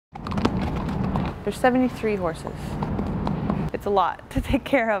There's 73 horses. It's a lot to take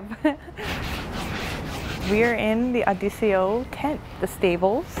care of. We are in the Audicio tent, the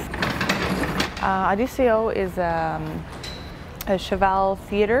stables. Audicio is a cheval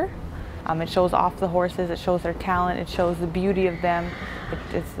theater. It shows off the horses, it shows their talent, it shows the beauty of them.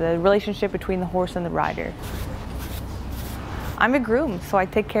 It's the relationship between the horse and the rider. I'm a groom, so I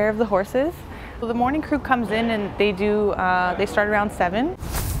take care of the horses. So the morning crew comes in and they start around 7.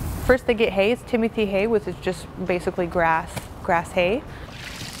 First they get hay, it's Timothy hay, which is just basically grass hay.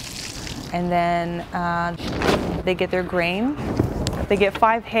 And then they get their grain. They get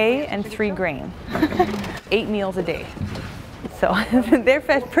 5 hay and 3 grain. 8 meals a day. So they're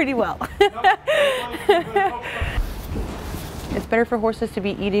fed pretty well. It's better for horses to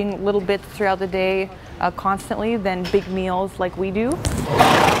be eating little bits throughout the day constantly than big meals like we do.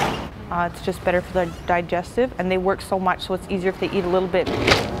 It's just better for their digestive, and they work so much, so it's easier if they eat a little bit.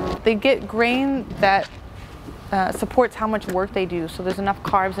 They get grain that supports how much work they do, so there's enough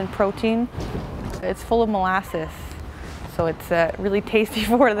carbs and protein. It's full of molasses, so it's really tasty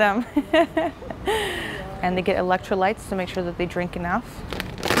for them. And they get electrolytes to make sure that they drink enough.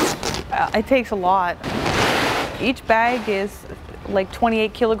 It takes a lot. Each bag is like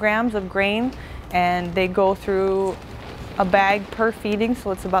 28 kilograms of grain, and they go through a bag per feeding,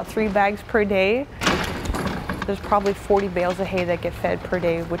 so it's about 3 bags per day. There's probably 40 bales of hay that get fed per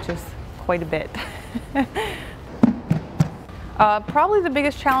day, which is quite a bit. Probably the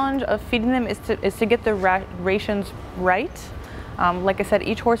biggest challenge of feeding them is to get the rations right. Like I said,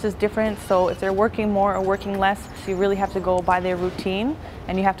 each horse is different, so if they're working more or working less, so you really have to go by their routine,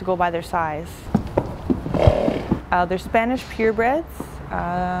 and you have to go by their size. They're Spanish purebreds.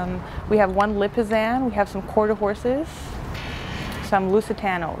 We have 1 Lipizan, we have some quarter horses, some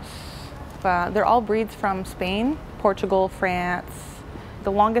Lusitanos. They're all breeds from Spain, Portugal, France.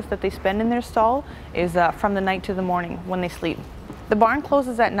 The longest that they spend in their stall is from the night to the morning when they sleep. The barn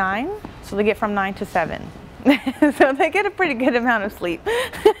closes at 9, so they get from 9 to 7. So they get a pretty good amount of sleep.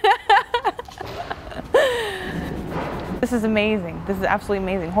 This is amazing. This is absolutely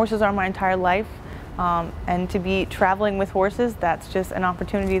amazing. Horses are my entire life. And to be traveling with horses, that's just an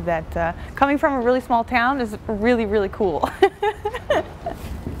opportunity that, coming from a really small town, is really, really cool.